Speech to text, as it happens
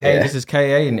Hey, this is KA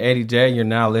and Eddie J. You're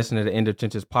now listening to the End of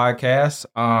Trenches podcast.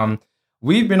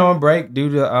 We've been on break due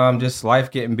to just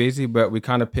life getting busy, but we're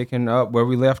kind of picking up where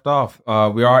we left off.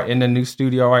 We are in the new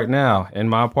studio right now in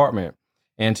my apartment.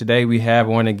 And today we have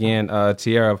on again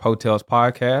Tiara of Hotels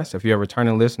Podcast. If you're a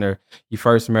returning listener, you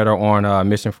first met her on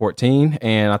Mission 14,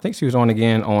 and I think she was on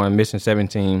again on Mission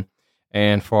 17.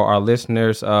 And for our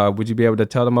listeners, would you be able to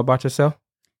tell them about yourself?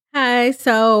 Hi,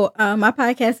 so my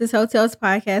podcast is Hotels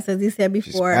Podcast, as you said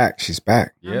before. She's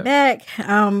back. I'm back.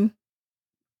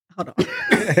 Hold on.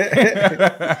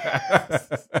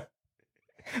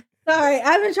 Sorry,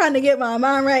 I've been trying to get my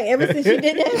mind right ever since you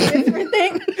did that different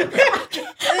thing.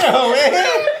 Yo,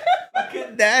 man.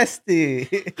 Fucking nasty.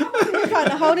 I'm trying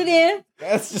to hold it in.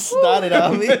 That's just started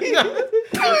on me.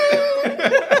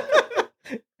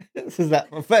 This is not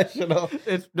professional.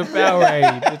 It's the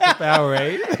Powerade. It's the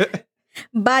Powerade.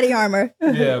 Body Armor.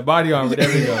 Yeah, Body Armor. There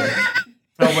we go.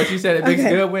 So what you said it mixes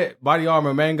good with Body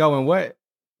Armor, Mango, and what?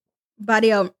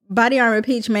 Body Armor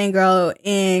Peach Mango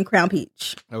and Crown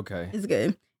Peach. Okay. It's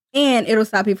good. And it'll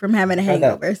stop you from having a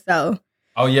hangover. So.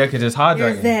 Oh, yeah, because it's hydrating.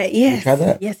 There's that. Yes. You try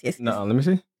that? Yes. No, let me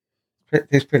see. It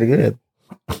tastes pretty good.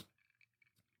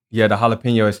 Yeah, the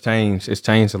jalapeno has changed. It's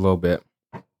changed a little bit.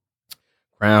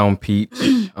 Crown Peach.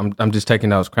 I'm just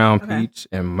taking those Crown Peach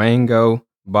and Mango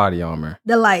Body Armor.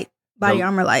 The light. Body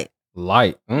Armor Light.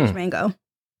 Light. Peach Mango.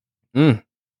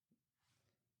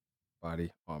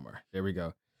 Body Armor. There we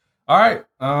go. All right.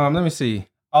 Let me see.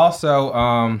 Also,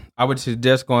 I would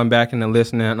suggest going back and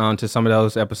listening to some of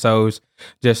those episodes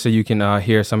just so you can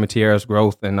hear some of Tiara's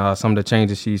growth and some of the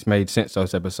changes she's made since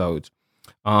those episodes.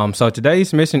 So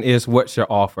today's mission is What's Your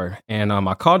Offer? And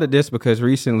I called it this because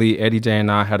recently Eddie J and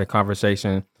I had a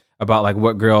conversation about like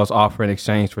what girls offer in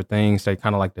exchange for things they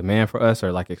kind of like demand for us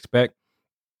or like expect.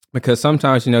 Because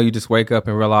sometimes, you just wake up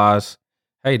and realize,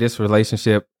 hey, this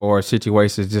relationship or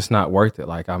situation is just not worth it.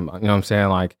 Like, what I'm saying?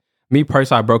 Like, me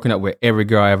personally, I've broken up with every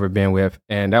girl I ever been with.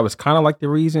 And that was kind of like the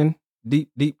reason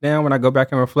deep down when I go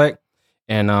back and reflect.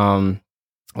 And,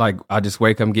 like, I just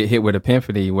wake up and get hit with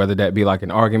epiphany, whether that be like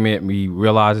an argument, me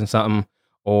realizing something,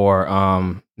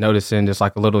 or noticing just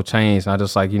like a little change. And I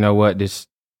just like, you know what, this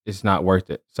is not worth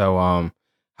it. So,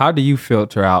 how do you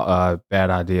filter out bad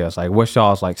ideas? Like, what's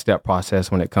y'all's like step process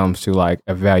when it comes to like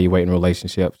evaluating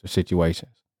relationships or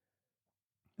situations?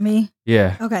 Me?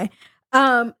 Yeah. Okay.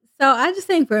 So I just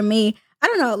think for me, I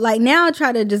don't know. Like now, I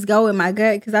try to just go with my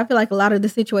gut because I feel like a lot of the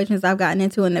situations I've gotten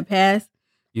into in the past.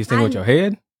 You think with your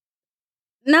head?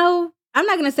 No, I'm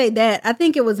not gonna say that. I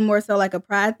think it was more so like a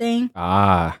pride thing.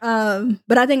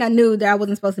 But I think I knew that I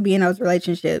wasn't supposed to be in those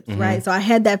relationships, right? So I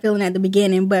had that feeling at the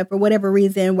beginning, but for whatever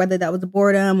reason, whether that was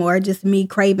boredom or just me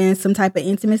craving some type of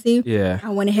intimacy, I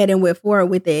went ahead and went forward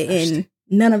with it, and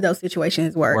none of those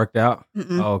situations worked out.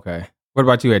 Oh, okay. What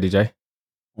about you, Eddie J?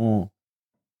 Well,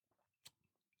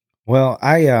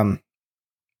 I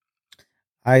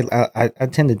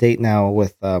tend to date now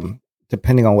with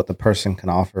depending on what the person can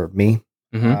offer me.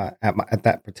 At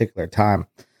that particular time.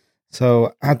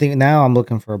 So I think now I'm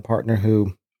looking for a partner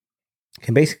who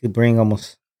can basically bring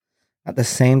almost not the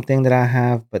same thing that I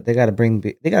have, but they got to bring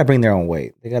their own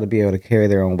weight. They got to be able to carry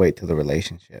their own weight to the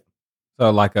relationship.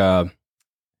 So like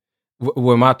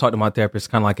when I talk to my therapist,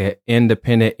 kind of like an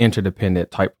independent,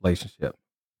 interdependent type relationship,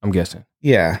 I'm guessing.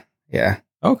 Yeah.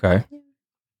 Okay.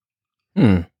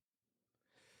 So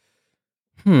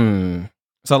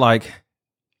like,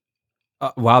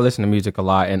 I listen to music a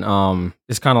lot, and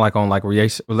it's kind of like on like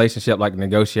relationship like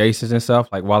negotiations and stuff.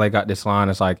 Like while they got this line,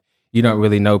 it's like you don't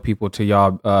really know people till y'all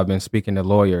been speaking to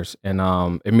lawyers. And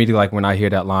immediately like when I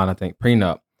hear that line, I think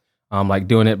prenup, like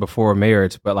doing it before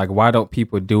marriage. But like, why don't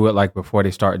people do it like before they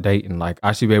start dating? Like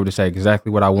I should be able to say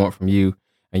exactly what I want from you,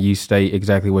 and you state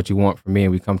exactly what you want from me,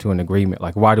 and we come to an agreement.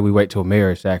 Like why do we wait till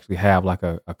marriage to actually have like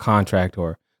a contract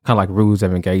or kind of like rules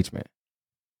of engagement?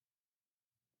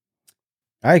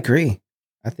 I agree.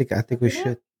 I think we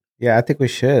should. Yeah, I think we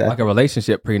should. Like a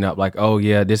relationship prenup. Like, oh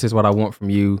yeah, this is what I want from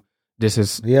you. This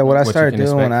is what I started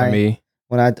doing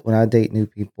when I date new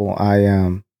people. I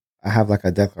have like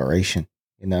a declaration.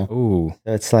 Ooh.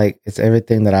 So it's like it's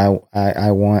everything that I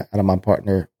want out of my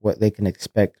partner, what they can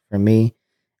expect from me,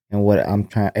 and what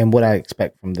I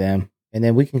expect from them, and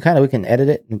then we can edit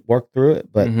it and work through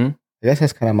it. But I guess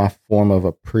that's kind of my form of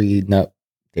a prenup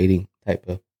dating type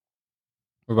of.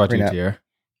 What about you, Tiara?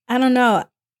 I don't know.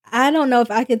 I don't know if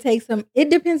I could take some. It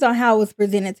depends on how it was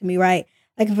presented to me, right?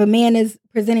 Like if a man is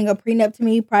presenting a prenup to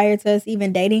me prior to us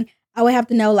even dating, I would have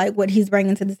to know like what he's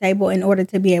bringing to the table in order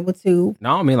to be able to.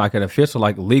 No, I mean like an official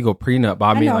like legal prenup. But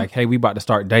I mean like, hey, we about to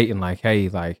start dating. Like, hey,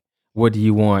 like, what do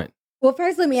you want? Well,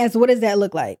 first let me ask, what does that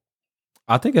look like?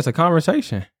 I think it's a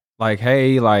conversation. like,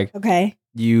 hey, like, okay,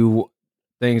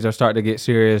 things are starting to get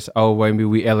serious. Oh, maybe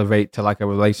we elevate to like a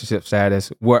relationship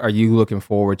status. What are you looking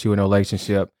forward to in a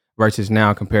relationship versus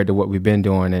now compared to what we've been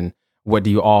doing? And what do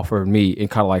you offer me in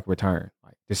kind of like return?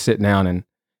 Like just sit down and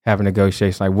have a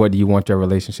negotiation. Like, what do you want your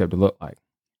relationship to look like?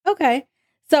 Okay.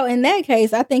 So in that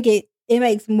case, I think it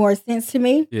makes more sense to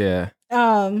me. Yeah.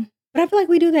 But I feel like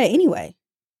we do that anyway.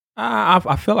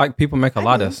 I feel like people make a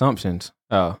lot of assumptions.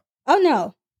 Oh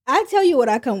no. I tell you what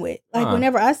I come with. Like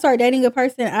whenever I start dating a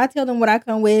person, I tell them what I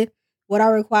come with, what I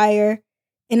require,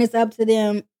 and it's up to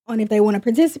them on if they want to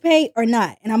participate or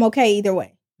not. And I'm okay either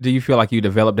way. Do you feel like you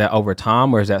developed that over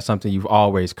time, or is that something you've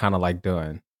always kind of like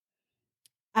done?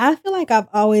 I feel like I've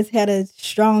always had a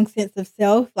strong sense of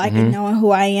self, like in knowing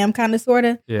who I am, kind of, sort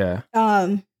of. Yeah.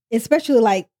 Especially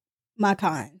like my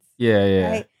cons. Yeah.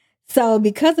 Right? So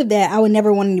because of that, I would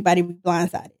never want anybody to be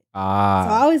blindsided. So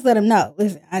I always let them know.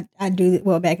 Listen, I do it.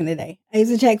 Well, back in the day, I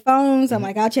used to check phones. I'm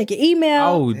like, I'll check your email.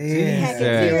 Oh, hack into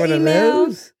Jesus. your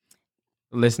email.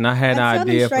 Listen, I had an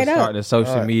idea for starting a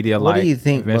social media what like do you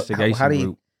think, investigation how do you,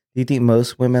 group. Do you think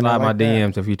most women slide are like my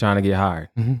DMs if you're trying to get hired?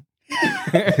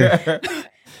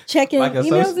 Checking like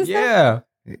emails and stuff? Yeah.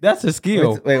 That's a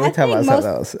skill. Wait, we're talking about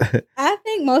something else. I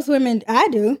think most women, I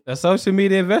do. A social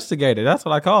media investigator. That's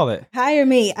what I call it. Hire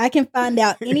me. I can find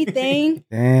out anything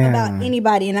about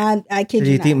anybody, and I kid you not.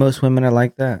 Do you think most women are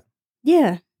like that?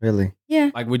 Yeah. Really?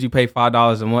 Yeah. Like, would you pay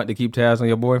 $5 a month to keep tabs on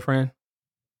your boyfriend?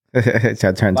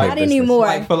 Not anymore.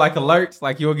 Like for like alerts,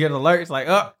 like you'll get alerts, like,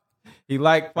 oh, he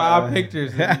liked 5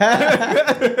 pictures.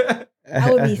 I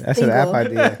would be That's single. an app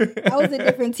idea. I was a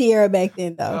different Tiara back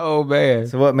then, though. Oh man.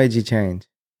 So what made you change?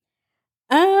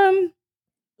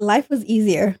 Life was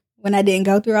easier when I didn't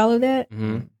go through all of that.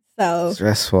 Mm-hmm. So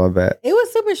stressful, I bet. It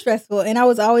was super stressful, and I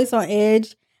was always on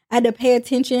edge. I had to pay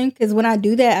attention because when I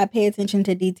do that, I pay attention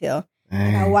to detail.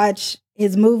 And I watch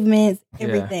his movements,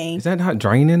 everything. Is that not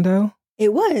draining though?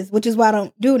 It was, which is why I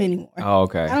don't do it anymore. Oh,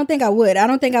 okay. I don't think I would. I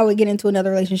don't think I would get into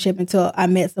another relationship until I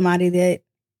met somebody that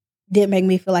didn't make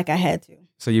me feel like I had to.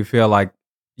 So you feel like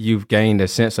you've gained a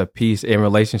sense of peace in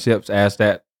relationships as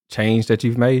that change that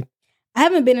you've made? I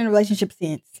haven't been in a relationship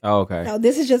since. Oh, okay. So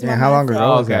this is just my how long ago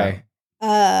was okay.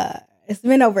 that? It's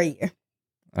been over a year.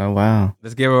 Oh, wow.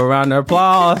 Let's give her a round of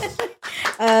applause.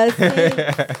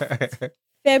 Since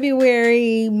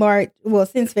February, March. Well,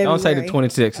 since February. Don't say the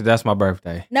 26th. That's my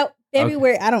birthday. Nope.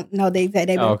 February. Okay. I don't know the exact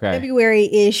date. But okay.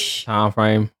 February-ish. Time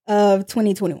frame. Of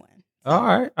 2021.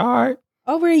 All right.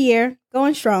 Over a year.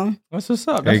 Going strong. That's what's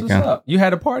up. That's what's up. You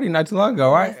had a party not too long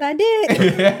ago, right? Yes, I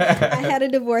did. I had a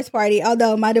divorce party.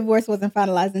 Although my divorce wasn't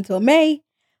finalized until May.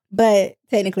 But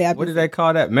technically, what did they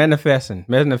call that? Manifesting.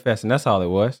 That's all it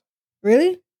was.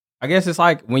 Really? I guess it's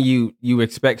like when you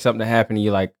expect something to happen and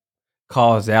you like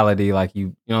causality, like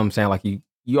you know what I'm saying? Like you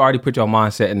already put your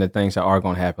mindset in the things that are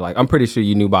going to happen. Like I'm pretty sure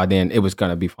you knew by then it was going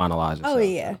to be finalized. Oh,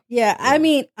 yeah. I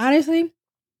mean, honestly,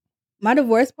 my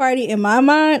divorce party in my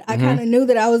mind, I kind of knew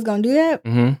that I was going to do that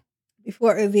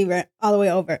before it was even all the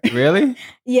way over. Really?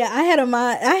 Yeah, I had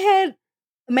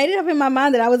made it up in my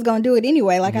mind that I was going to do it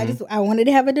anyway. Like I wanted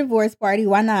to have a divorce party.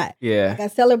 Why not? Yeah. Like I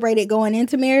celebrated going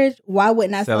into marriage. Why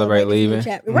wouldn't I celebrate leaving?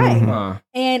 Right. Mm-hmm.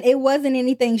 And it wasn't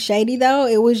anything shady though.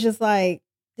 It was just like,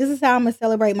 this is how I'm going to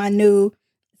celebrate my new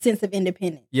sense of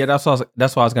independence. Yeah, that's why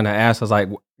I was going to ask. I was like,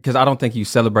 because I don't think you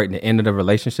celebrating the end of the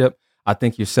relationship. I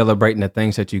think you're celebrating the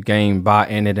things that you gained by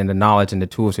in it and the knowledge and the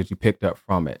tools that you picked up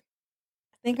from it.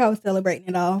 I think I was celebrating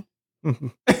it all.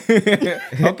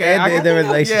 Okay, the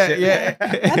relationship. Yeah.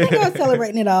 I think I was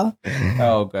celebrating it all.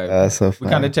 Oh, okay. That's so funny.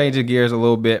 We kind of changing gears a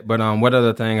little bit, but what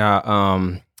other thing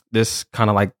I this kind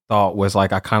of like thought was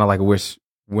like I kind of like wish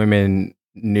women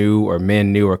knew or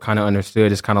men knew or kind of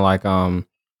understood. It's kind of like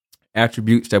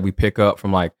attributes that we pick up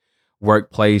from like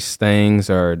workplace things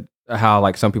or how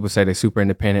like some people say they're super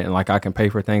independent and like I can pay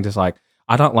for things. It's like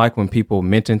I don't like when people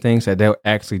mention things that they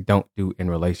actually don't do in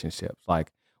relationships. Like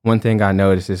one thing I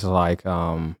noticed is like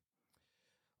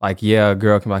yeah, a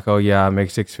girl can be like, oh yeah, I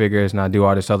make 6 figures and I do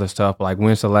all this other stuff. But like,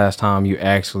 when's the last time you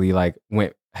actually like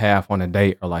went half on a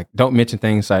date? Or like, don't mention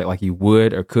things like you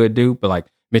would or could do, but like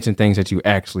mention things that you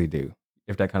actually do.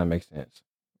 If that kind of makes sense.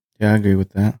 Yeah, I agree with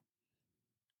that.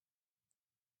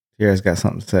 Tiara's got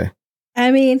something to say.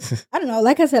 I mean, I don't know.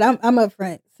 Like I said, I'm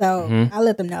upfront, so I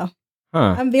let them know.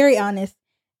 I'm very honest.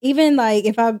 Even like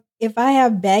if I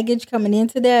have baggage coming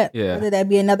into that, whether that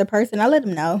be another person, I let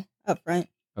them know upfront.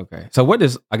 Okay. So what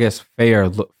does, I guess,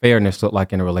 fairness look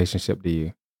like in a relationship to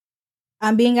you?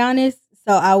 I'm being honest,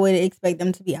 so I would expect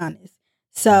them to be honest.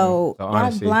 So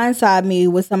don't blindside me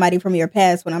with somebody from your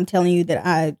past when I'm telling you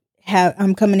that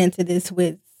I'm coming into this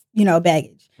with,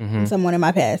 baggage. from someone in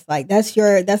my past. Like that's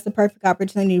the perfect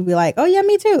opportunity to be like, oh yeah,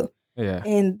 me too. Yeah.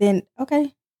 And then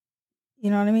okay,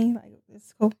 you know what I mean? Like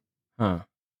it's cool. Huh.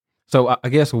 So I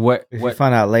guess what you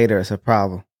find out later, it's a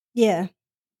problem. Yeah.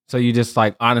 So you just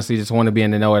like honestly just want to be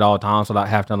in the know at all times without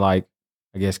having to like,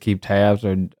 I guess, keep tabs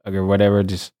or whatever.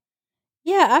 Just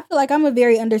yeah, I feel like I'm a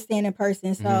very understanding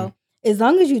person. So as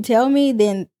long as you tell me,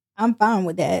 then I'm fine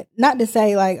with that. Not to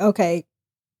say like, okay,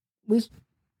 we.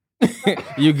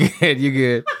 You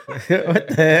good. What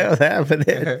the hell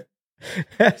happened?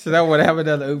 So that would have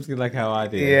another oopsie like how I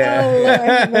did.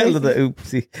 Yeah, oh, little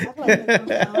oopsie.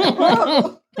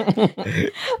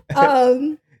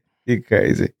 You're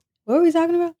crazy. What were we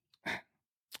talking about?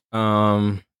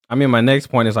 I mean, my next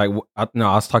point is like, I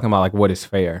was talking about like what is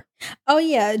fair. Oh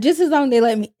yeah, just as long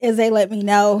as they let me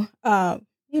know,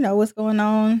 what's going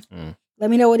on. Let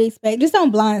me know what to expect. Just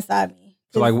don't blindside me.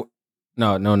 So like,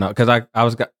 no, because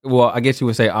I guess you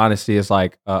would say honesty is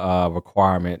like a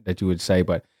requirement that you would say,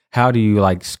 but how do you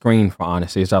like screen for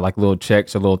honesty? Is that like little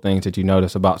checks or little things that you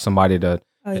notice about somebody to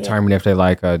determine if they're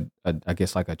like I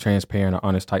guess like a transparent or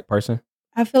honest type person?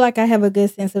 I feel like I have a good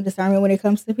sense of discernment when it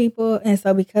comes to people, and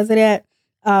so because of that,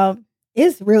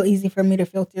 it's real easy for me to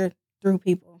filter through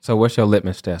people. So what's your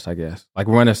litmus test, I guess? Like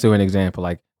run us through an example.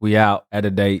 Like we out at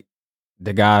a date,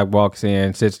 the guy walks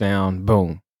in, sits down,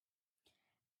 boom.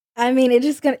 I mean,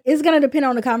 it's gonna depend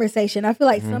on the conversation. I feel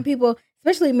like some people,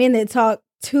 especially men that talk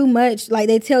too much, like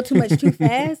they tell too much too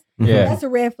fast. Yeah, that's a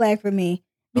red flag for me.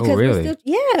 Because really?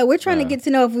 we're trying to get to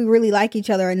know if we really like each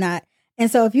other or not. And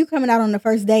so if you coming out on the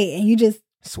first date and you just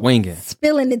swinging,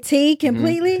 spilling the tea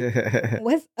completely,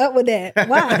 what's up with that? Why?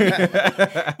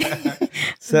 Why? Right.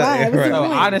 So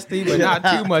honesty, but not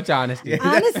too much honesty.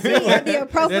 Honesty at the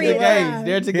appropriate time.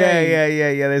 There's a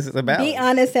game. Yeah. This is about. Be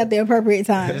honest at the appropriate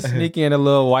time. Just sneak in a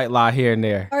little white lie here and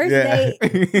there. First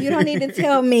date, you don't need to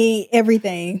tell me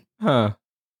everything. Huh?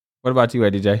 What about you,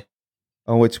 DJ?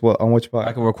 On which part?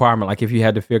 Like a requirement. Like if you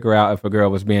had to figure out if a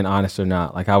girl was being honest or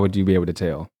not, like how would you be able to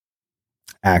tell?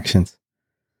 Actions.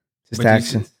 Just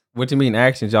actions. What do you mean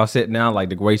actions? Y'all sitting down like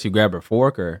the way she grab her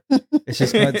fork or? It's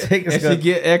just gonna take. And she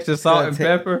get extra salt and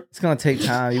pepper. It's gonna take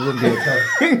time. You wouldn't be able to tell.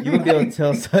 You wouldn't be able to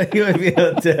tell. So you wouldn't be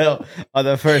able to tell on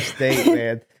the first date,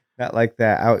 man. Not like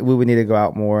that. We would need to go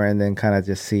out more and then kind of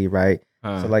just see, right?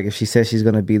 So like if she says she's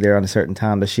gonna be there on a certain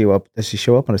time, does she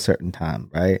show up on a certain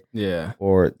time, right? Yeah.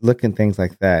 Or looking things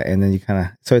like that, and then you kind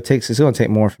of. So it's gonna take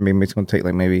more for me. It's gonna take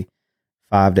like maybe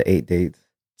 5 to 8 dates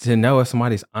to know if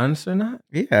somebody's honest or not.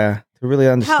 Yeah, to really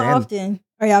understand. How often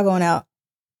are y'all going out?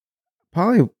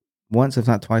 Probably once, if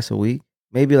not twice a week.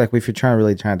 Maybe like if you're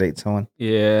really trying to date someone.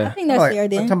 Yeah, I think that's fair.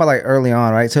 Then I'm talking about like early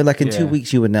on, right? So like in 2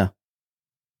 weeks, you would know.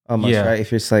 Almost, right?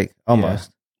 If you're just like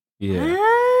almost. Yeah.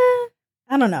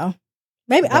 I don't know.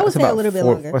 Maybe I would say a little bit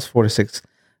longer. What's 4 to 6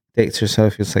 dates or so?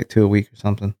 If it's like 2 a week or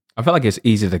something. I feel like it's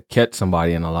easy to catch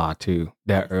somebody in a lie too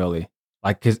that early.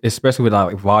 Like, 'cause especially with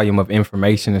like volume of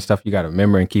information and stuff you got to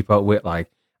remember and keep up with. Like,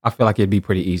 I feel like it'd be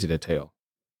pretty easy to tell.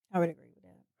 I would agree with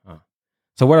that.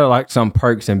 So, what are like some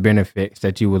perks and benefits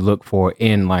that you would look for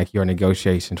in like your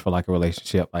negotiations for like a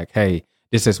relationship? Like, hey,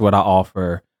 this is what I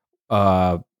offer.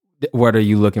 What are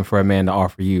you looking for a man to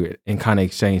offer you in kind of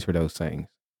exchange for those things?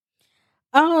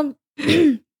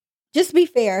 Just be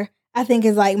fair, I think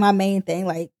is like my main thing.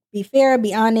 Like be fair,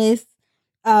 be honest.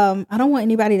 I don't want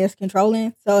anybody that's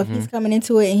controlling. So if he's coming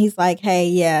into it and he's like, hey,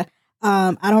 yeah,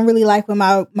 I don't really like when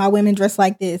my women dress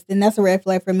like this, then that's a red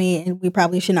flag for me and we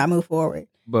probably should not move forward.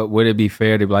 But would it be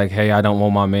fair to be like, hey, I don't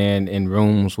want my man in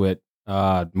rooms with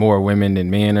more women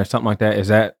than men or something like that? Is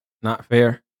that not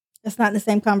fair? That's not the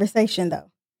same conversation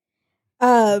though.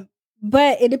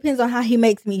 But it depends on how he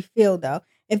makes me feel though.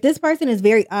 If this person is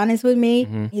very honest with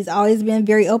me, he's always been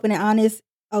very open and honest.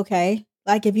 Okay.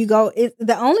 Like if you go,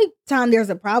 the only time there's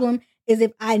a problem is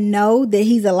if I know that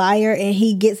he's a liar and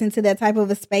he gets into that type of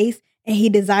a space and he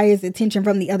desires attention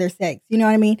from the other sex. You know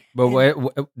what I mean? But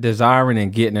what desiring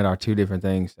and getting it are two different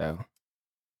things though.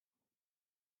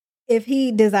 If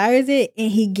he desires it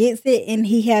and he gets it and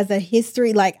he has a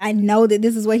history, like I know that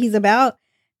this is what he's about,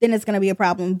 then it's going to be a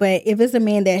problem. But if it's a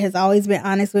man that has always been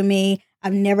honest with me,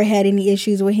 I've never had any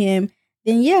issues with him,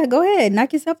 then yeah, go ahead.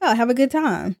 Knock yourself out. Have a good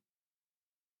time.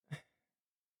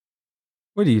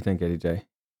 What do you think, Eddie J?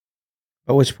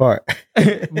 But which part?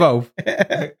 Both.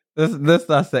 Let's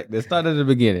dissect this. Start at the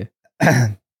beginning.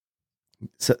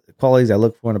 So, qualities I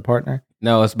look for in a partner?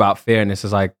 No, it's about fairness.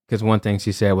 It's like, because one thing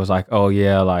she said was like, oh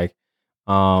yeah, like,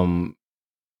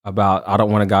 about, I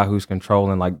don't want a guy who's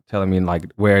controlling, like telling me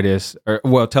like wear this, or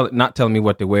well, not telling me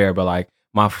what to wear, but like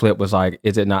my flip was like,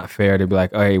 is it not fair to be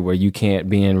like, hey, where you can't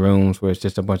be in rooms where it's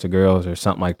just a bunch of girls or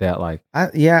something like that? Like, I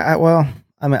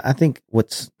I mean, I think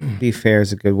be fair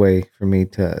is a good way for me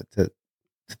to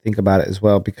think about it as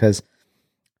well, because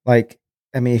like,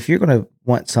 I mean, if you're going to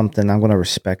want something, I'm going to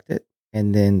respect it.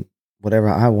 And then whatever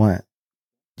I want,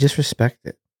 just respect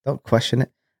it. Don't question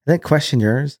it. I think question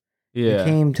yours. Yeah. You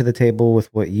came to the table with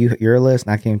your list,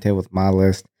 and I came to the table with my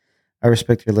list. I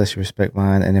respect your list, you respect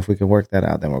mine. And if we can work that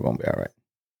out, then we're going to be all right.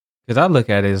 Because I look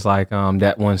at it as like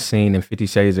that one scene in 50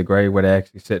 Shades of Grey where they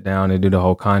actually sit down and do the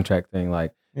whole contract thing.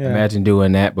 Like, imagine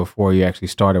doing that before you actually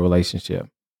start a relationship.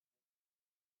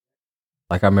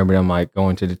 Like, I remember them like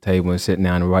going to the table and sitting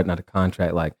down and writing out a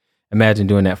contract. Like, imagine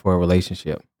doing that for a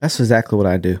relationship. That's exactly what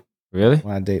I do. Really?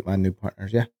 When I date my new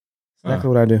partners. Yeah. Exactly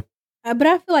what I do. But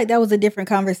I feel like that was a different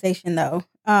conversation, though.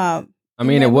 I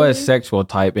mean, it was sexual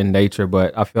type in nature,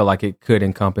 but I feel like it could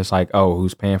encompass like, oh,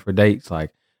 who's paying for dates?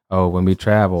 Like, oh, when we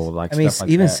travel, like, I mean, stuff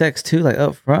like even that. Sex too, like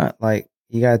up front, like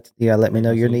you got to let me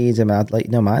know your needs, and I'll let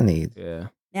you know my needs. Yeah.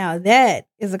 Now that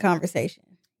is a conversation.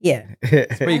 Yeah.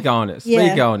 Speak on it.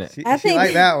 Speak on it. I think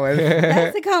like that one.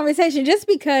 That's a conversation, just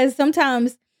because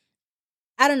sometimes,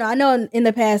 I don't know. I know in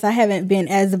the past I haven't been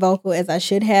as vocal as I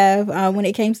should have when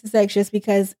it came to sex, just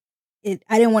because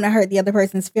I didn't want to hurt the other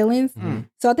person's feelings.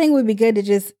 So I think it would be good to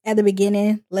just, at the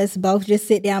beginning, let's both just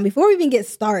sit down before we even get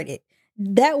started.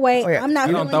 That way, I'm not.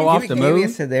 You don't throw off the mood. Give me a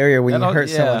scenario when you hurt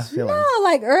someone's feelings. No,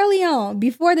 like early on,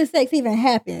 before the sex even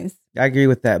happens. I agree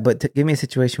with that, but give me a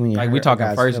situation when you like we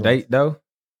talking first date though.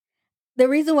 The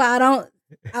reason why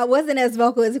I wasn't as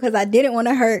vocal is because I didn't want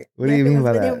to hurt. What do you mean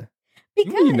by that?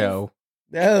 Because you know.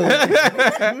 No,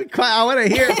 I want to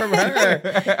hear it from her.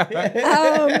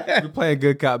 We're playing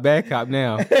good cop, bad cop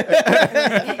now.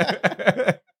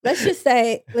 Let's just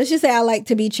say I like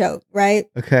to be choked, right?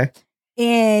 Okay.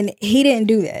 And he didn't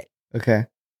do that. Okay.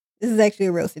 This is actually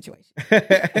a real situation.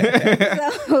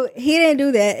 So he didn't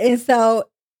do that, and so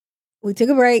we took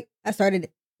a break. I started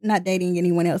not dating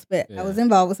anyone else, but I was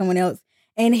involved with someone else,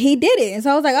 and he did it. And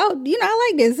so I was like, oh, I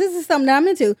like this. This is something that I'm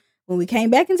into. When we came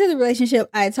back into the relationship,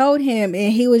 I told him,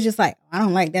 and he was just like, I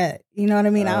don't like that. You know what I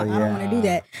mean? I don't want to do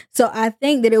that. So I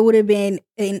think that it would have been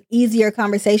an easier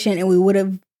conversation, and we would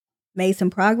have made some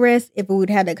progress if we would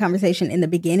have that conversation in the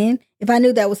beginning. If I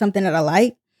knew that was something that I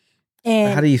liked.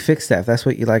 And how do you fix that? If that's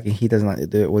what you like and he doesn't like to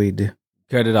do it, what do you do?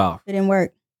 Cut it off. It didn't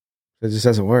work. It just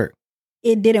doesn't work.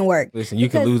 It didn't work. Listen, you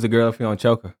can lose a girl if you don't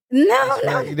choke her. No.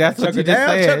 That's what you just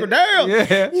said. Choke her down.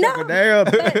 Yeah. No, choke her down.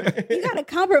 But you got to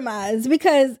compromise,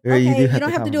 because you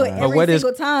don't have to do it every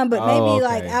single time, but maybe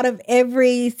like out of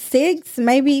every 6,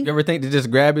 maybe. You ever think to just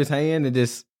grab his hand and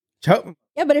just choke?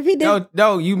 Yeah, but if he did,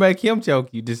 no, you make him choke.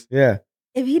 You just If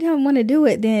he don't want to do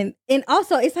it, then, and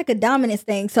also it's like a dominance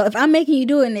thing. So if I'm making you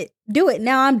do it.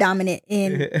 Now I'm dominant,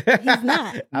 and he's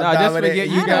not. No, just forget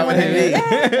you dominated.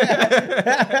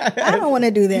 I don't want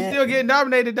to do that. You still getting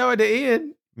dominated though at the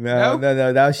end.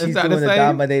 No. She's doing the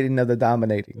dominating of the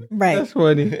dominating. Right. That's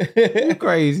funny. You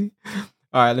crazy.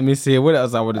 All right, let me see. What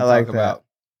else I want to talk about?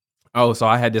 Oh, so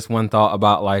I had this one thought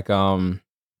about like a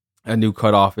new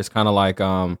cutoff. It's kind of like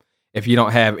if you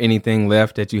don't have anything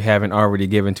left that you haven't already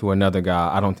given to another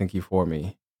guy, I don't think you for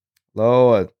me.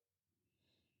 Lord.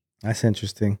 That's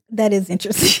interesting. That is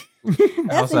interesting.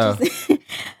 That's interesting.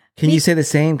 Can you say the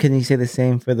same? Can you say the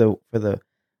same for the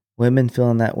women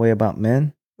feeling that way about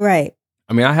men? Right.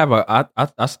 I mean,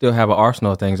 I still have an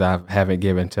arsenal of things I haven't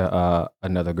given to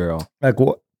another girl. Like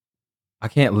what? I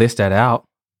can't list that out.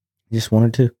 Just one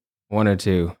or two? One or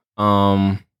two.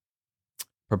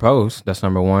 Propose. That's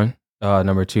number one.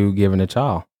 Number two, giving a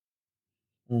child.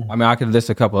 I mean, I could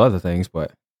list a couple other things,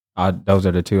 but those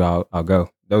are the two I'll go.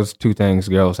 Those two things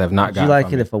girls have not got. Would you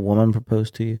like it if a woman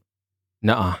proposed to you?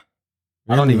 Nuh-uh. Really?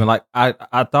 I don't even like.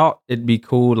 I thought it'd be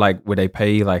cool. Like, would they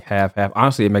pay like half?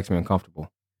 Honestly, it makes me uncomfortable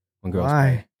when girls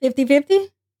pay. 50-50?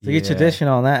 So you're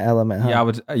traditional on that element, huh?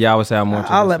 Yeah, I would say I'm more.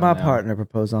 I'll let my partner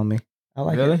propose on me. I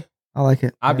like it. I like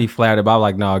it. I'd be flattered, but I'm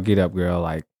like, no, get up, girl.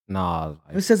 Like, nah.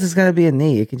 Who says it's got to be a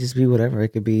need? It could just be whatever. It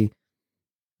could be,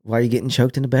 why are you getting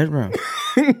choked in the bedroom?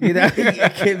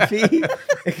 It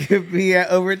could be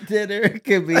over dinner. It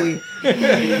could be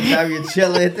now you're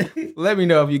chilling. Let me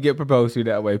know if you get proposed to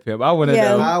that way, Pimp. I want to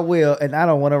know. I will, and I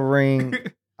don't want a ring.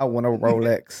 I want a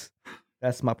Rolex.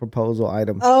 That's my proposal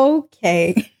item.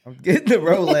 Okay. I'm getting the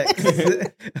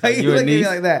Rolex. How you looking at me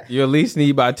like that? You at least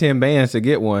need about 10 bands to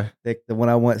get one. The one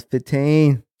I want is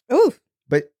 15. Oof.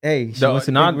 But hey, she wants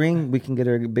a big ring. We can get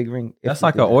her a big ring. That's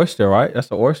like an oyster, right? That's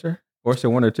an oyster?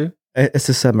 Oyster 1 or 2? It's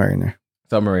a Submariner.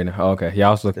 Submariner. Oh, okay. Yeah,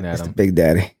 I was looking at them. The Big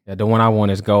Daddy. Yeah, the one I want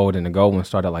is gold, and the gold one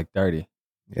started like 30.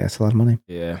 Yeah, it's a lot of money.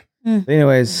 Yeah. But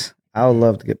anyways, I would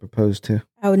love to get proposed to.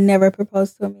 I would never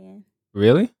propose to a man.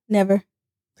 Really? Never.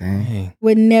 Dang.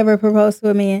 Would never propose to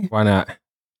a man. Why not?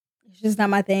 It's It's just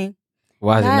not my thing.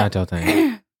 Why is it not your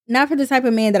thing? Not for the type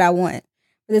of man that I want.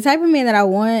 For the type of man that I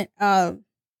want, I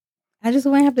just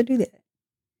wouldn't have to do that.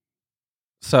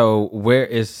 So where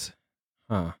is,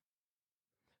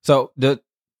 So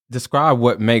describe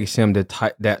what makes him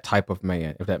that type of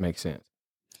man, if that makes sense.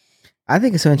 I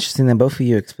think it's so interesting that both of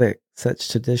you expect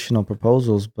such traditional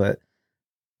proposals, but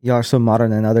y'all are so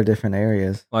modern in other different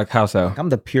areas. Like how so? Like, I'm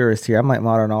the purist here. I'm like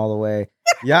modern all the way.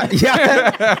 Y'all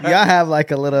have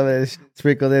like a little bit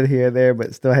sprinkled in here and there,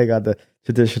 but still hang on the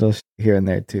traditional here and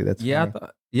there too. That's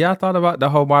I thought about the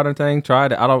whole modern thing.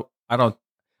 Tried it.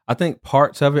 I think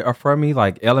parts of it are for me,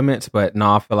 like elements, but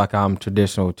no, I feel like I'm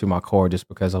traditional to my core just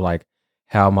because of like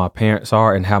how my parents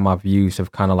are and how my views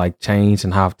have kind of like changed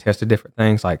and how I've tested different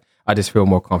things. Like I just feel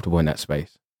more comfortable in that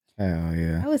space. Oh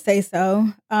yeah, I would say so.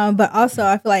 But also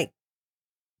I feel like,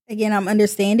 again, I'm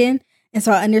understanding. And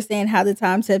so I understand how the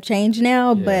times have changed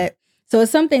now. Yeah. But so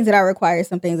it's some things that I require,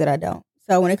 some things that I don't.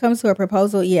 So when it comes to a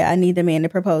proposal, I need the man to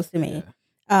propose to me.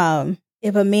 Yeah.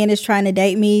 If a man is trying to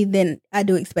date me, then I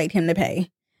do expect him to pay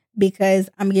because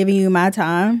I'm giving you my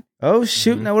time. Oh,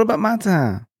 shoot. Mm-hmm. Now what about my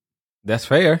time? That's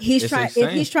fair. He's trying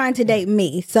to date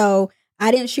me. So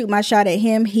I didn't shoot my shot at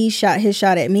him. He shot his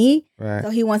shot at me. Right. So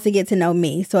he wants to get to know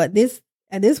me. So at this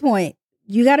point,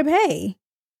 you got to pay.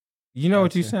 You know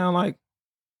what you sound like?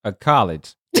 A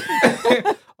college.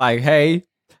 Like, hey,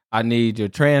 I need your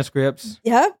transcripts.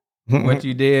 Yep. What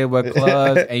you did, what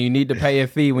clubs, and you need to pay a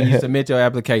fee when you submit your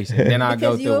application. Then I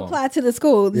go through you apply to the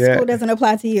school. The school doesn't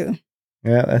apply to you.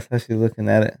 Yeah, that's how she's looking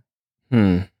at it.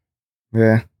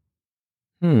 Yeah.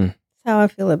 That's how I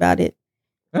feel about it.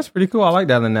 That's pretty cool. I like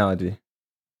that analogy.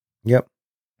 Yep.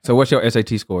 So what's your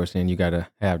SAT scores then you got to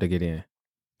have to get in?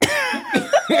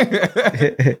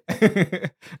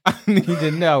 I need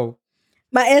to know.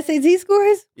 My SAT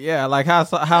scores? Yeah, like how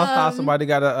somebody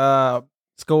got a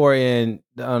score in, you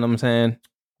know what I'm saying?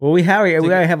 Well, we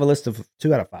already have a list of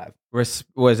 2 out of 5.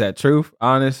 What is that? Truth?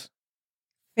 Honest?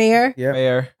 Fair? Yeah.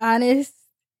 Fair? Honest?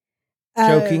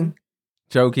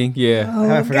 Joking, yeah.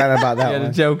 Oh, I forgot about that one.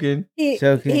 The joking. He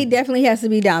definitely has to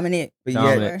be dominant. But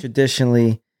yeah,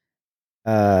 traditionally,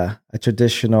 a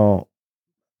traditional,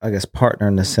 I guess, partner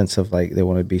in the sense of like they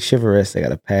want to be chivalrous, they got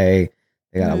to pay,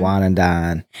 they got to wine and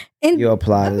dine. And you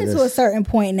apply to this. To a certain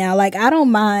point now, like I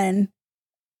don't mind.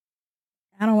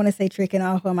 I don't want to say tricking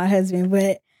off on my husband,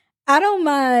 but I don't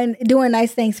mind doing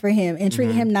nice things for him and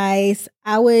treating him nice.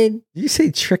 I would. You say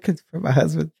tricking for my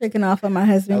husband? Tricking off on my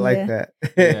husband. I like that.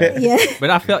 Yeah. But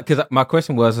I felt, because my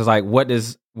question was like, what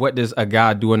does a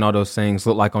guy doing all those things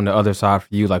look like on the other side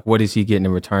for you? Like, what is he getting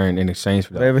in return in exchange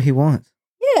for that? Whatever he wants.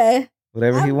 Yeah.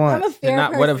 Whatever he wants. I'm a fair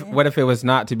person. What if it was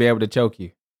not to be able to choke you?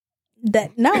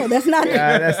 That's not. That's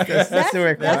the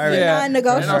requirement. That's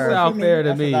non-negotiable. That sounds fair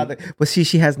to me. But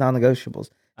she has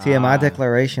non-negotiables. See, in my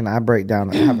declaration, I break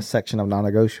down. I have a section of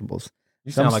non-negonegotiables.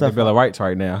 You sound like the Bill of Rights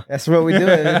right now. That's what we're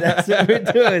doing. That's what we're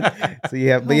doing. So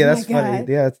that's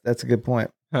funny. Yeah, that's a good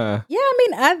point. Huh. Yeah, I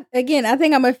mean, I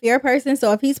think I'm a fair person.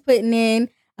 So if he's putting in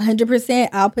 100%,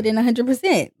 I'll put in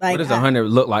 100%. Like, what does 100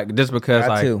 look like? Just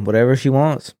because, whatever she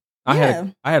wants. I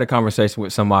had a conversation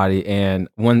with somebody, and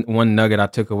one nugget I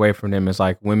took away from them is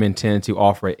like women tend to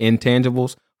offer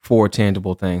intangibles for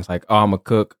tangible things. Like, oh, I'm a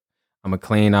cook, I'm a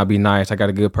clean, I'll be nice, I got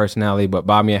a good personality, but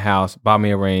buy me a house, buy me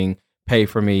a ring, pay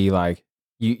for me. Like,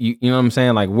 you know what I'm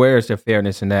saying? Like, where's the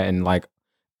fairness in that? And like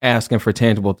asking for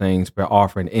tangible things but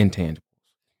offering intangibles.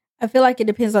 I feel like it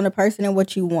depends on the person and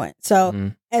what you want.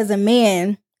 So as a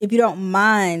man, if you don't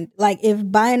mind, like if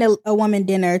buying a woman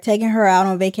dinner, taking her out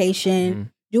on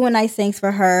vacation, doing nice things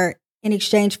for her in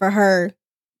exchange for her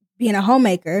being a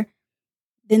homemaker,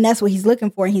 then that's what he's looking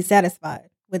for and he's satisfied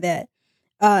with that.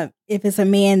 If it's a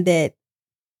man that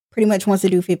pretty much wants to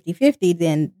do 50-50,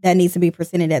 then that needs to be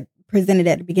presented at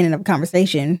the beginning of a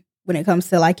conversation when it comes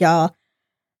to like y'all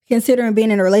considering being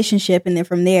in a relationship, and then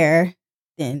from there,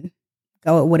 then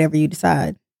go with whatever you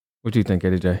decide. What do you think,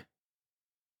 Eddie J?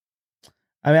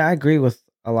 I mean, I agree with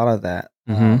a lot of that.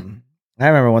 I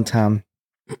remember one time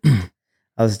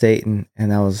I was dating,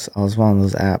 and I was one of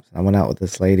those apps. I went out with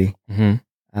this lady to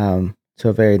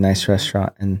a very nice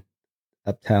restaurant in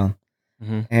Uptown,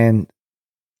 and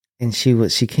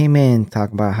she came in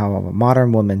talking about how a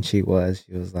modern woman she was.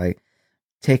 She was like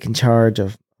taking charge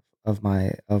of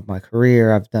my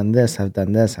career. I've done this. I've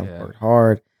worked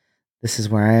hard. This is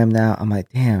where I am now. I'm like,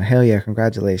 damn, hell yeah,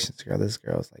 congratulations, girl. This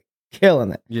girl's like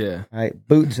killing it. Yeah, right.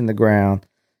 Boots in the ground.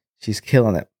 She's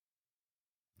killing it.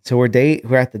 So we're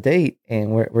at the date,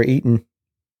 and we're eating.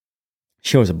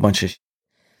 She was a bunch of.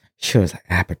 She was like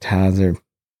appetizer,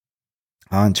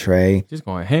 entree. She's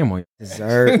going ham on you.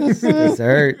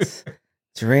 Desserts,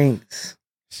 drinks.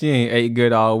 She ain't ate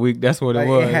good all week. That's what it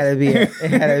was.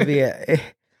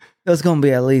 It was going to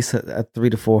be at least a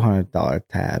 $300 to $400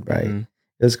 tab, right? Mm-hmm.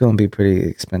 It was going to be pretty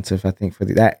expensive, I think, for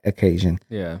that occasion.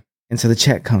 Yeah. And so the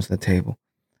check comes to the table.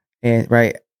 And,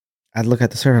 right, I look at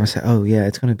the server and I say, oh, yeah,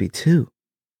 it's going to be 2.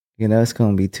 You know, it's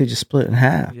going to be 2, just split in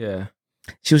half. Yeah.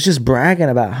 She was just bragging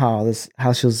about how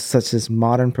she was such this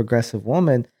modern, progressive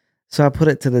woman. So I put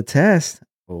it to the test.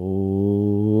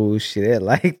 Oh, she didn't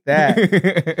like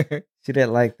that. She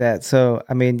didn't like that. So,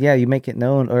 I mean, yeah, you make it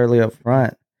known early up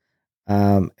front.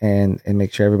 And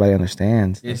make sure everybody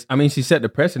understands. Yes, I mean, she set the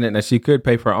precedent that she could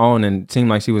pay for her own, and it seemed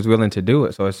like she was willing to do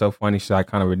it. So it's so funny she like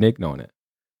kind of reneged on it.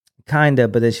 Kinda,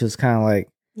 but then she was kind of like,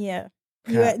 yeah.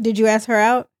 Did you ask her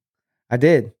out? I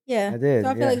did. Yeah, I did.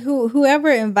 So I feel like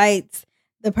whoever invites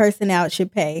the person out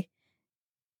should pay.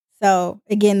 So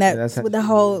again, that's with the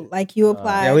whole like you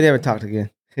apply. Yeah, we never talked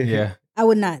again. Yeah, I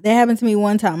would not. That happened to me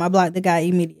one time. I blocked the guy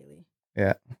immediately.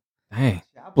 Yeah. Dang.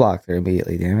 I blocked her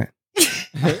immediately. Damn it.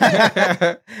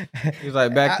 He was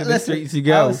like, back to the streets you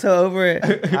go. I was so over it.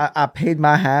 I paid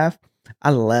my half.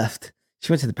 I left.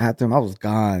 She went to the bathroom. I was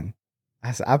gone.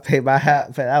 I paid my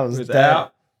half, but I was done.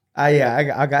 Out. I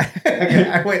got.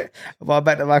 I went. I walked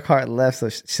back to my car and left.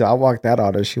 So I walked out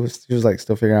on her. She was like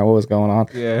still figuring out what was going on.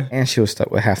 Yeah, and she was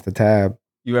stuck with half the tab.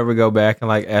 You ever go back and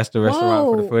like ask the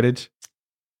restaurant for the footage?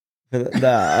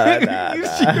 Nah.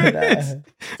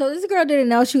 So this girl didn't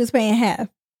know she was paying half.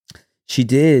 She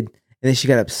did. And then she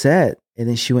got upset, and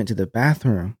then she went to the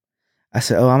bathroom. I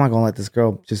said, oh, I'm not going to let this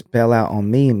girl just bail out on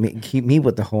me and keep me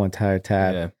with the whole entire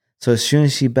tab. Yeah. So as soon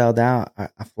as she bailed out,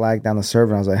 I flagged down the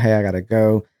server. And I was like, hey, I got to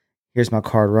go. Here's my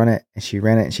card, run it. And she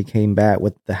ran it, and she came back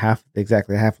with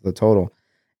exactly half of the total.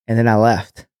 And then I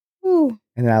left. Ooh.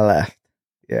 And then I left.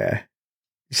 Yeah.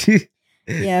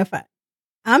 Yeah,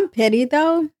 I'm petty,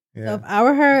 though. Yeah. So if I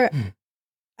were her,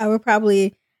 I would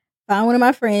probably find one of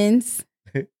my friends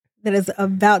that is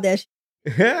about that.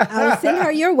 I would send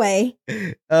her your way.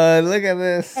 Look at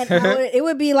this. And it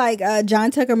would be like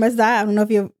John Tucker Must Die. I don't know if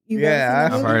you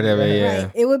I've heard of it. Yeah,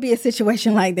 right. It would be a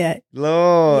situation like that.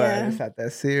 Lord, it's not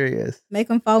that serious. Make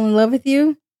them fall in love with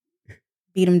you.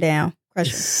 Beat them down.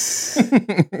 Crush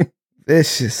them.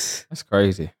 Vicious. That's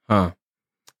crazy, huh?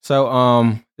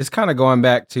 So, it's kind of going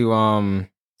back to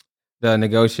the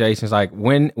negotiations. Like,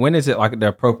 when is it like the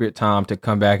appropriate time to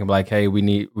come back and be like, hey, we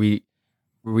need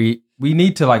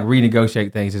to like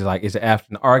renegotiate things? Is it after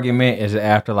an argument? Is it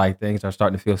after like things are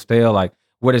starting to feel stale? Like,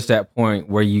 what is that point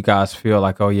where you guys feel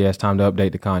like, oh yeah, it's time to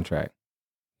update the contract?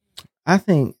 I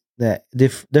think that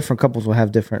different couples will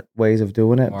have different ways of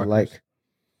doing it. But like,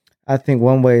 I think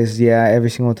one way is, every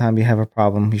single time you have a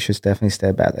problem, you should definitely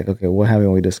step back. Like, okay, what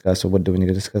haven't we discussed, or what do we need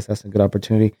to discuss? That's a good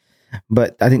opportunity.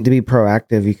 But I think to be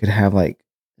proactive, you could have like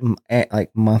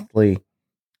monthly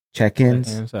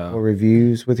check-ins or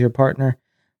reviews with your partner.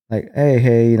 Like,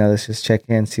 hey, let's just check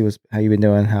in, see how you've been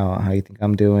doing, how you think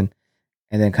I'm doing,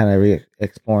 and then kind of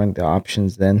exploring the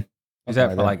options then. Is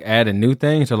that for like adding new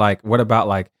things, or like what about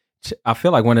like, I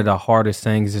feel like one of the hardest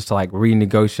things is to like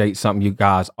renegotiate something you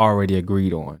guys already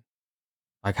agreed on.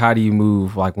 Like, how do you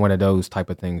move like one of those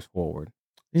type of things forward?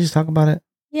 You just talk about it.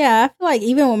 Yeah, I feel like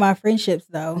even with my friendships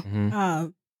though,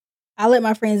 I let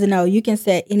my friends know you can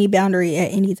set any boundary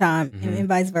at any time and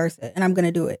vice versa, and I'm going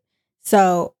to do it.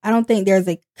 So I don't think there's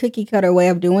a cookie cutter way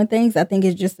of doing things. I think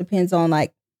it just depends on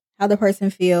like how the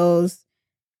person feels.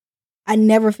 I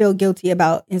never feel guilty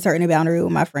about inserting a boundary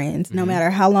with my friends, no matter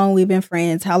how long we've been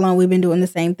friends, how long we've been doing the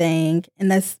same thing.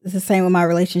 And it's the same with my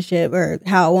relationship, or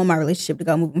how I want my relationship to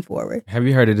go moving forward. Have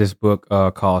you heard of this book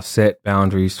called Set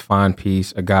Boundaries, Find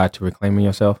Peace, A Guide to Reclaiming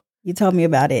Yourself? You told me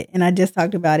about it, and I just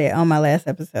talked about it on my last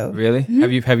episode. Really?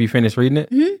 Mm-hmm. Have you finished reading it?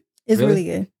 Mm-hmm. It's really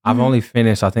good. I've only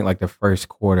finished, I think, like the first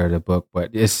quarter of the book, but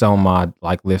it's on my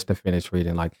like list to finish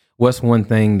reading. Like, what's one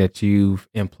thing that you've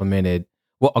implemented?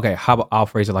 Well, okay, I'll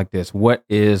phrase it like this. What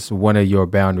is one of your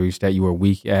boundaries that you were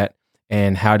weak at,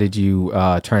 and how did you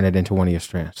turn it into one of your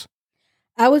strengths?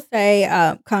 I would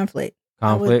say conflict.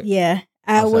 Conflict?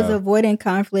 I was avoiding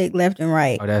conflict left and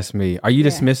right. Oh, that's me. Are you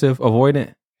dismissive,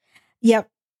 avoidant? Yep.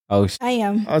 Oh, I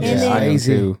am. Oh, just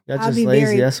lazy. That's just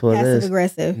lazy. That's what it is.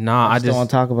 Aggressive. Nah, I just don't want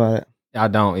to talk about it. I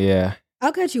don't. Yeah.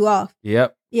 I'll cut you off.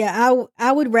 Yep. Yeah,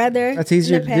 I would rather. That's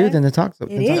easier to do than to talk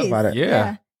about it.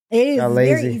 Yeah. It is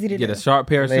very easy to do. Get a sharp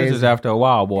pair of scissors after a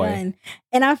while, boy.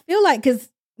 And I feel like, because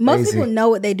most people know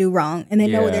what they do wrong, and they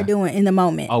know what they're doing in the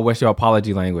moment. Oh, what's your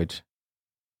apology language?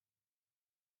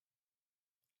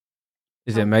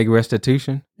 Is it make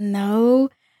restitution? No.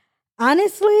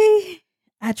 Honestly,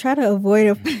 I try to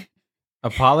avoid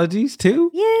apologies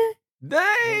too. Yeah.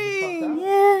 Dang.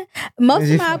 Yeah. Most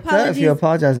of my apologies. If you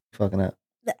apologize, you're fucking up.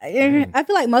 I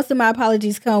feel like most of my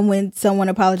apologies come when someone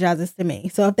apologizes to me.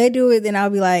 So if they do it, then I'll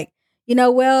be like,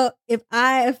 well, if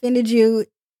I offended you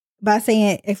by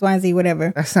saying X, Y, and Z,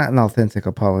 whatever. That's not an authentic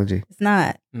apology. It's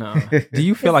not. No. Do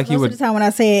you feel like you would? Most of the time when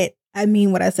I say it, I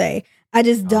mean what I say. I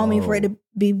just don't mean for it to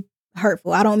be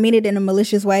hurtful. I don't mean it in a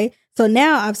malicious way. So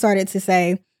now I've started to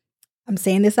say, I'm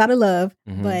saying this out of love,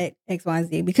 but X, Y, and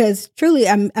Z, because truly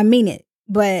I mean it,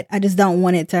 but I just don't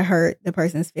want it to hurt the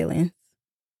person's feelings.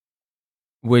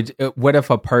 What if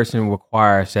a person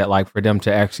requires that, like, for them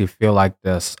to actually feel like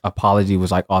this apology was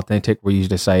like authentic, where you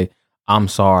just say, I'm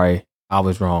sorry, I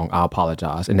was wrong, I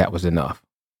apologize, and that was enough?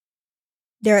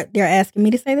 They're asking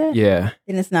me to say that? Yeah.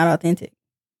 Then it's not authentic.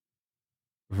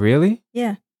 Really?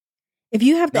 Yeah. If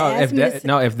you have to ask me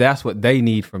if that's what they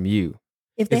need from you.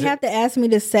 If they have to ask me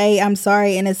to say I'm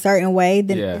sorry in a certain way,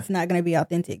 then it's not going to be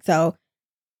authentic. So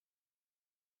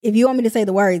if you want me to say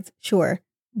the words, sure.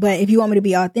 But if you want me to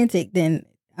be authentic, then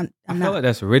I'm not. I feel like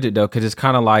that's rigid, though, because it's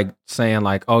kind of like saying,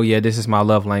 like, oh, yeah, this is my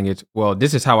love language. Well,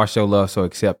 this is how I show love, so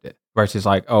accept it. Versus,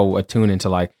 like, oh, attuning to,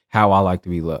 like, how I like to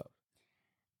be loved.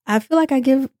 I feel like I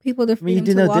give people the freedom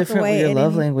to walk away. You do no different with your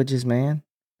love languages, man.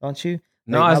 Don't you?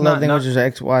 No, like, it's my love language is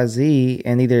X, Y, Z,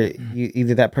 and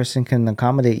either that person can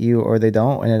accommodate you or they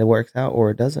don't, and it works out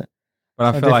or it doesn't.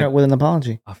 But I feel like with an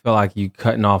apology. I feel like you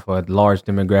cutting off a large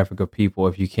demographic of people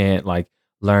if you can't, like,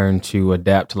 learn to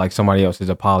adapt to, like, somebody else's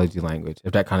apology language,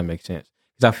 if that kind of makes sense.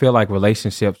 Because I feel like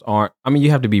relationships aren't. I mean,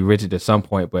 you have to be rigid at some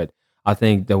point, but I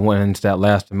think the ones that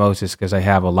last the most is because they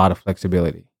have a lot of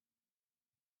flexibility.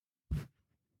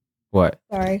 What?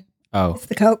 Sorry. Oh. It's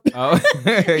the Coke. Oh.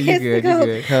 You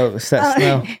good. Coke. It's that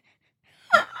snow.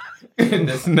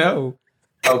 The snow.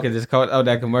 Oh, because it's cold. Oh,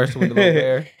 that commercial with the little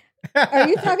bear. Are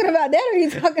you talking about that or are you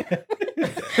talking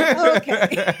about... Okay.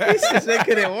 It's just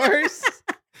making it worse.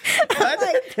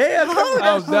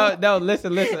 No,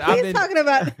 listen. I've been talking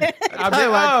about that. I've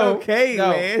been like cocaine,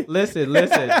 man. Listen.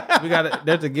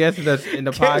 There's a guest that's in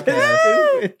the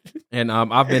podcast. And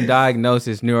I've been diagnosed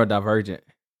as neurodivergent.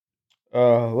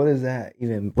 What is that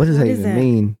even? What does that even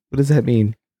mean? What does that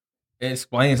mean? It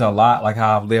explains a lot, like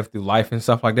how I've lived through life and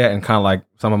stuff like that, and kind of like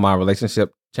some of my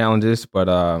relationship challenges. But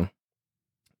I'm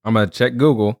gonna check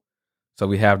Google, so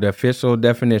we have the official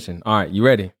definition. All right, you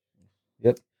ready?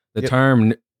 Yep.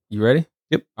 Term. You ready?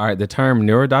 Yep. All right. The term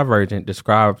neurodivergent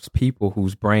describes people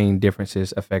whose brain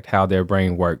differences affect how their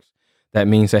brain works. That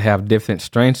means they have different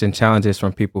strengths and challenges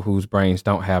from people whose brains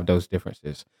don't have those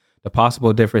differences. The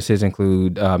possible differences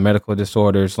include medical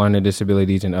disorders, learning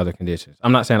disabilities, and other conditions.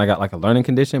 I'm not saying I got like a learning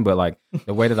condition, but like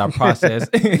the way that I process,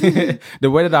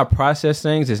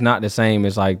 things is not the same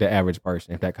as like the average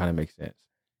person, if that kind of makes sense.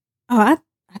 Oh, I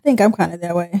think I'm kind of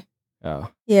that way. Oh,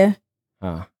 yeah.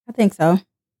 I think so.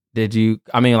 Did you?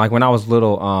 I mean, like when I was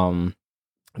little,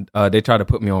 they tried to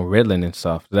put me on Ritalin and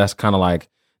stuff. So that's kind of like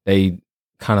they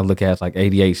kind of look at it as like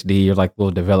ADHD or like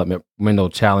little developmental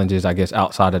challenges, I guess,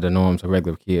 outside of the norms of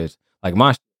regular kids. Like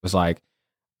my was like,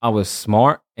 I was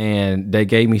smart and they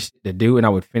gave me shit to do and I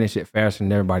would finish it faster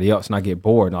than everybody else and I get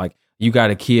bored. Like you got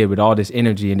a kid with all this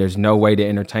energy and there's no way to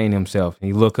entertain himself. And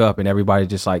you look up and everybody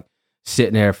just like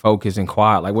sitting there focused and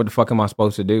quiet. Like what the fuck am I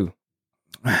supposed to do?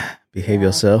 Behave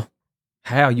yourself.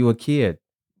 How? You a kid?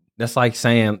 That's like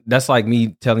me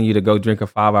telling you to go drink a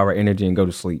 5-hour energy and go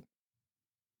to sleep.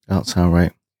 Don't sound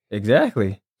right.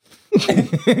 Exactly.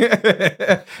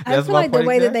 I feel like the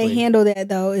way that they handle that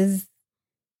though is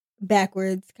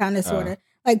backwards, kind of, sort of.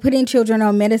 Like putting children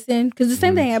on medicine, because the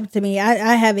same thing happened to me.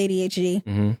 I have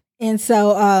ADHD, and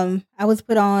so I was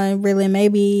put on Ritalin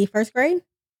maybe first grade.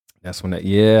 That's when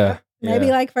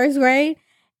maybe like first grade.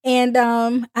 And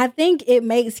I think it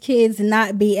makes kids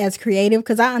not be as creative,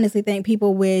 because I honestly think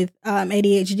people with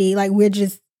ADHD, like we're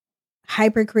just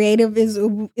hyper creative is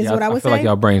what I would say. I feel like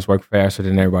y'all brains work faster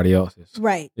than everybody else's.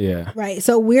 Right. Yeah. Right.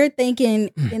 So we're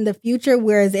thinking in the future,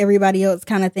 whereas everybody else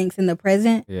kind of thinks in the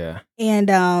present. Yeah. And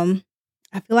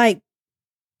I feel like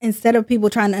instead of people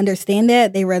trying to understand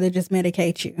that, they rather just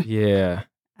medicate you. Yeah.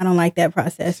 I don't like that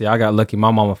process. See, I got lucky.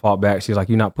 My mama fought back. She's like,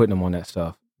 "You're not putting them on that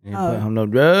stuff." You ain't putting on no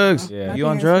drugs. Yeah. You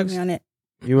on drugs?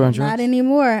 You were on drugs? Not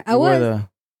anymore. I was.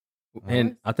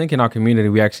 And I think in our community,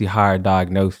 we actually hire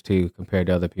diagnosed too compared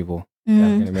to other people.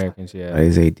 African Americans, yeah.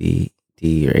 Is ADD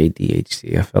or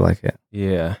ADHD? I feel like it.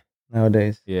 Yeah.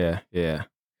 Nowadays. Yeah.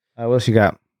 What else you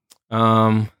got?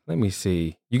 Let me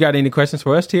see. You got any questions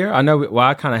for us here? I know.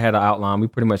 I kind of had an outline. We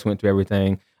pretty much went through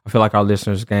everything. I feel like our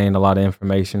listeners gained a lot of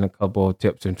information, a couple of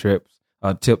tips and tricks.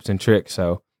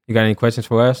 So, you got any questions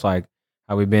for us? Like,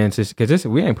 how we been? Because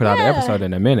we ain't put out an episode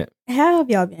in a minute. How have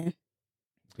y'all been?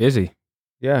 Busy.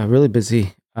 Yeah, really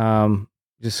busy.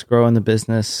 Just growing the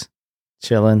business,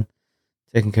 chilling.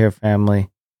 taking care of family.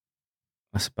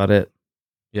 That's about it.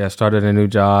 Yeah, started a new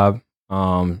job.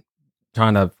 Trying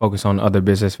to focus on other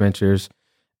business ventures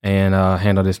and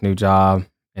handle this new job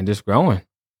and just growing.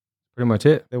 Pretty much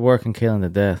it. They're working Kalen to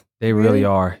death. They really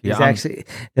are. He's they're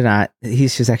not.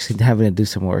 He's just actually having to do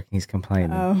some work. He's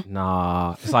complaining. Oh.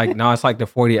 Nah, it's like the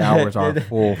 40 hours are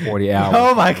full 40 hours.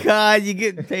 Oh my God, you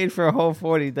get paid for a whole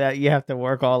 40 that you have to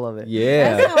work all of it.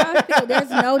 Yeah. That's how I feel. There's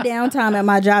no downtime at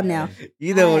my job now.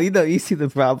 You see the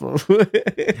problem.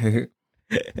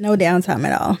 No downtime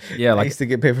at all. Yeah, like I used to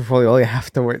get paid for 40. Oh, you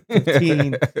have to work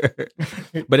 15.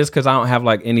 But it's because I don't have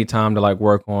like any time to like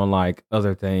work on like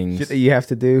other things. Shit that you have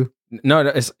to do. No,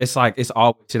 it's like it's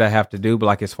all shit I have to do. But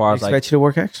like as far as I expect you to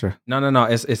work extra. No.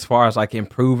 It's as far as like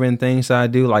improving things that I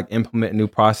do, like implement new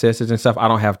processes and stuff. I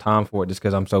don't have time for it just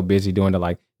because I'm so busy doing the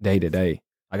like day to day.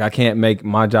 Like I can't make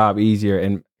my job easier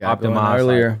and optimize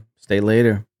earlier. Like, stay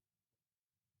later.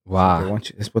 Why?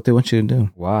 That's what they want you to do.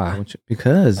 Why?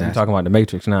 Because I'm talking about the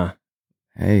Matrix now.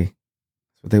 Hey,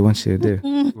 that's what they want you to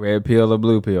do. Red pill or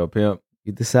blue pill, pimp.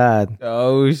 You decide.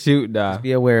 Oh shoot, nah. Just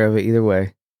be aware of it either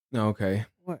way. Okay.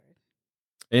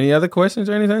 Any other questions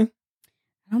or anything?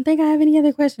 I don't think I have any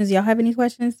other questions. Y'all have any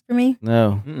questions for me?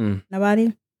 No.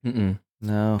 Nobody?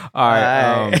 No. All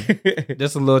right.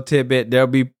 Just a little tidbit. There'll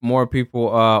be more people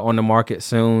on the market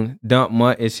soon. Dump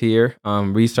Mutt is here.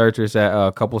 Researchers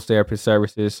at Couples Therapy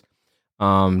Services,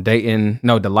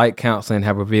 Delight Counseling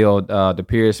have revealed the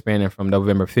period spanning from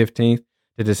November 15th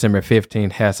to December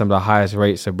 15th has some of the highest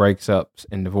rates of breakups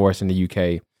and divorce in the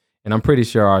UK. And I'm pretty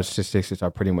sure our statistics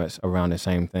are pretty much around the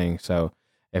same thing. So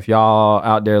if y'all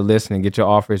out there listening, get your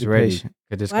offers ready.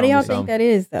 Why do y'all think that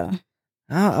is, though?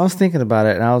 I was thinking about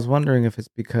it, and I was wondering if it's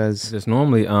because it's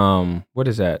normally what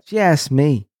is that? She asked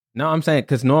me. No, I'm saying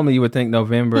because normally you would think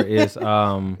November is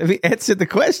Have you answered the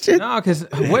question? No, because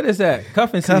what is that?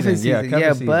 Cuffing season. Yeah,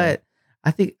 cuffing season. But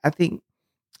I think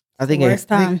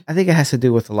it has to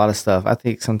do with a lot of stuff. I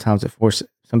think sometimes it forces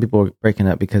some people are breaking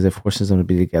up because it forces them to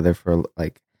be together for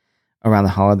like around the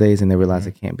holidays, and they realize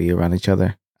they can't be around each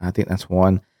other. I think that's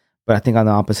one. But I think on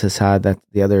the opposite side, that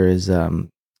the other is the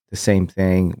same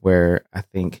thing, where I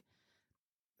think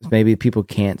maybe people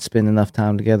can't spend enough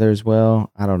time together as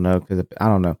well. I don't know, because I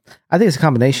don't know. I think it's a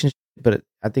combination, but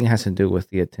I think it has to do with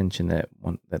the attention that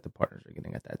the partners are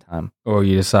getting at that time. Or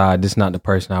you decide this is not the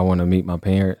person I want to meet my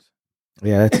parents.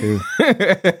 Yeah, that too.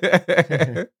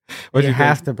 You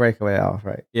have to break away off,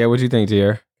 right? Yeah, what do you think,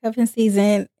 Tier? Cuffing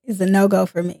season is a no-go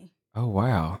for me. Oh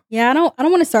wow. Yeah, I don't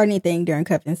want to start anything during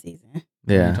cuffing season.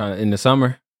 Yeah. In the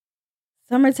summer?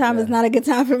 Summertime is not a good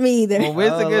time for me either. Well,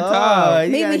 when's a good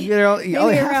time? Maybe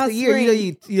only half the year.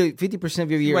 You 50%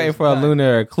 of your year. Waiting for a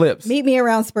lunar eclipse. Meet me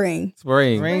around spring.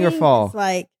 Spring or fall? It's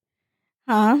like,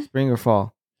 huh? Spring or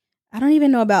fall? I don't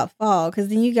even know about fall because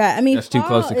then you got. That's too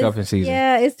close to cuffing season.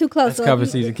 Yeah, it's too close. That's cuffing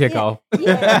season kickoff.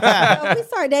 Yeah. So if we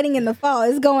start dating in the fall,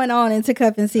 it's going on into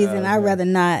cuffing season. I'd rather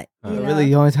not. Really,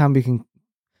 the only time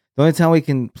we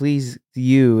can please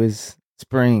you is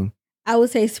spring. I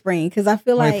would say spring because I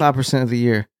feel like 25% of the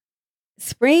year.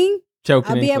 Spring,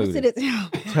 choking. I'll be included. able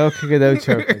to choking or no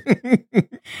choking.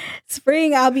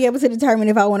 Spring, I'll be able to determine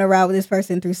if I want to ride with this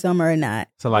person through summer or not.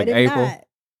 So like April.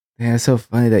 Yeah, it's so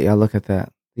funny that y'all look at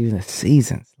that. Even the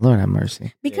seasons. Lord have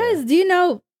mercy. Because do you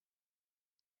know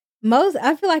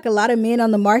I feel like a lot of men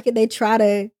on the market, they try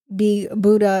to be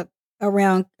booed up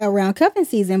around cuffing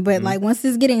season, but like once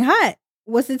it's getting hot,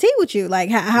 what's the tea with you? Like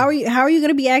how are you going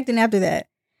to be acting after that?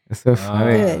 It's so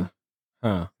funny.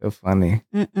 So funny.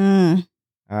 All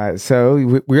right, so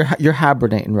you're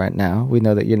hibernating right now. We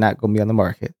know that you're not going to be on the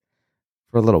market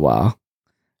for a little while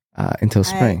until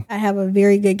spring. I have a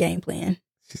very good game plan.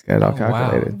 She's got it all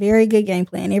calculated. Wow. Very good game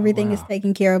plan. Everything is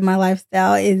taken care of. My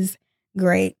lifestyle is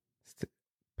great.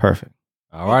 Perfect.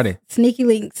 Alrighty. Sneaky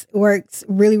Links works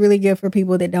really, really good for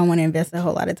people that don't want to invest a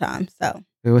whole lot of time. So,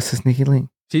 wait, what's the Sneaky Link?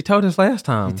 She told us last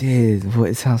time. She did.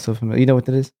 It sounds so familiar. You know what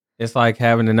that is? It's like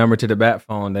having the number to the bat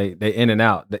phone. They in and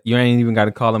out. You ain't even got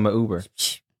to call them an Uber.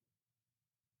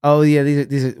 Oh yeah,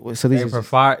 these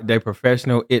are they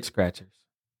professional itch scratchers.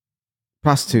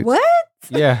 Prostitutes. What?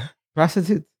 Yeah,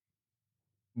 prostitutes.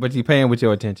 But you paying with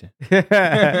your attention.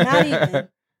 Not even.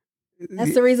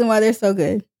 That's the reason why they're so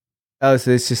good. Oh,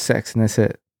 so it's just sex and that's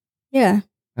it. Yeah.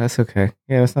 That's okay.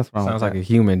 Yeah, that's nothing wrong. Sounds like a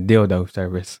human dildo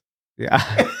service.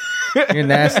 Yeah. You're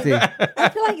nasty. I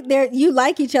feel like you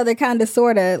like each other kind of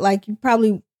sort of like you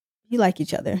like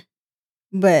each other.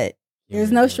 But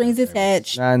there's no strings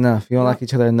attached. Not enough. You don't like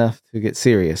each other enough to get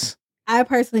serious. I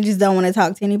personally just don't want to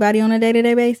talk to anybody on a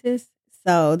day-to-day basis.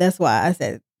 So that's why I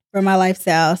said for my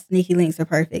lifestyle, Sneaky Links are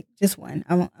perfect. Just one.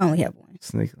 I only have one.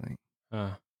 Sneaky Link.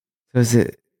 So is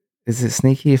it Is it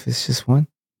sneaky if it's just one?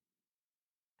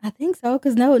 I think so,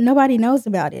 because nobody knows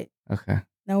about it. Okay.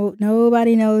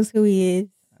 Nobody knows who he is.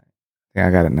 Yeah,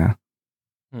 I got it now.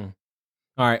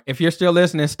 All right. If you're still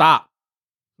listening, stop.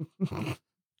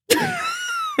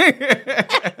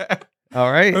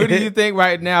 All right. Who do you think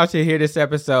right now should hear this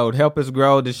episode? Help us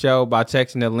grow the show by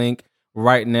texting the link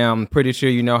right now. I'm pretty sure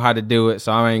you know how to do it,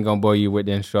 so I ain't going to bore you with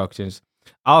the instructions.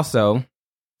 Also,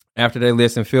 after they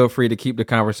listen, feel free to keep the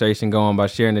conversation going by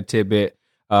sharing the tidbit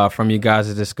from you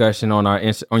guys' discussion on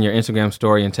on your Instagram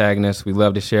story and tagging us. We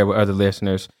love to share with other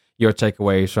listeners your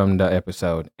takeaways from the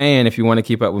episode. And if you want to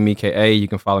keep up with me, KA, you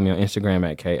can follow me on Instagram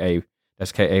at KA.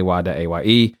 That's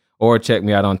KAY.AYE. Or check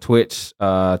me out on Twitch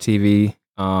TV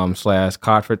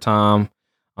 /Codford Tom,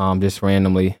 just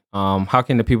randomly. How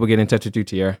can the people get in touch with you,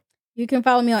 Tiara? You can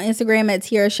follow me on Instagram at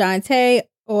Tiara Shantae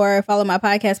or follow my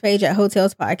podcast page at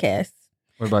Hotels Podcast.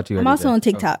 What about you? I'm also on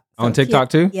TikTok. Oh. On TikTok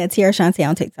too? Yeah, Tiara Shantae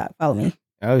on TikTok. Follow me.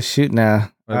 Oh, shoot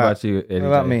now. What about you, Eddie? What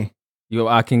about me?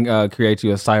 I can create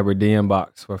you a cyber DM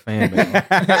box for fan base.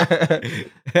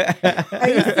 Are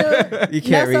you still? You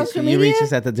can't reach. You reach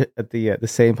us at the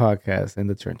same podcast in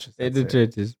the trenches. In the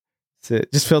trenches. That's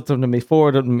it. Just filter them to me.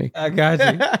 Forward them to me. I got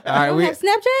you. All right, we have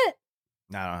Snapchat.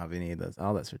 No, I don't have any of those.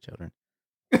 All that's for children.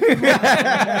 Oh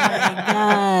my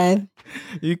God.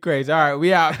 You crazy. All right,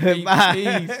 we out.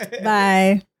 Bye.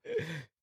 Bye.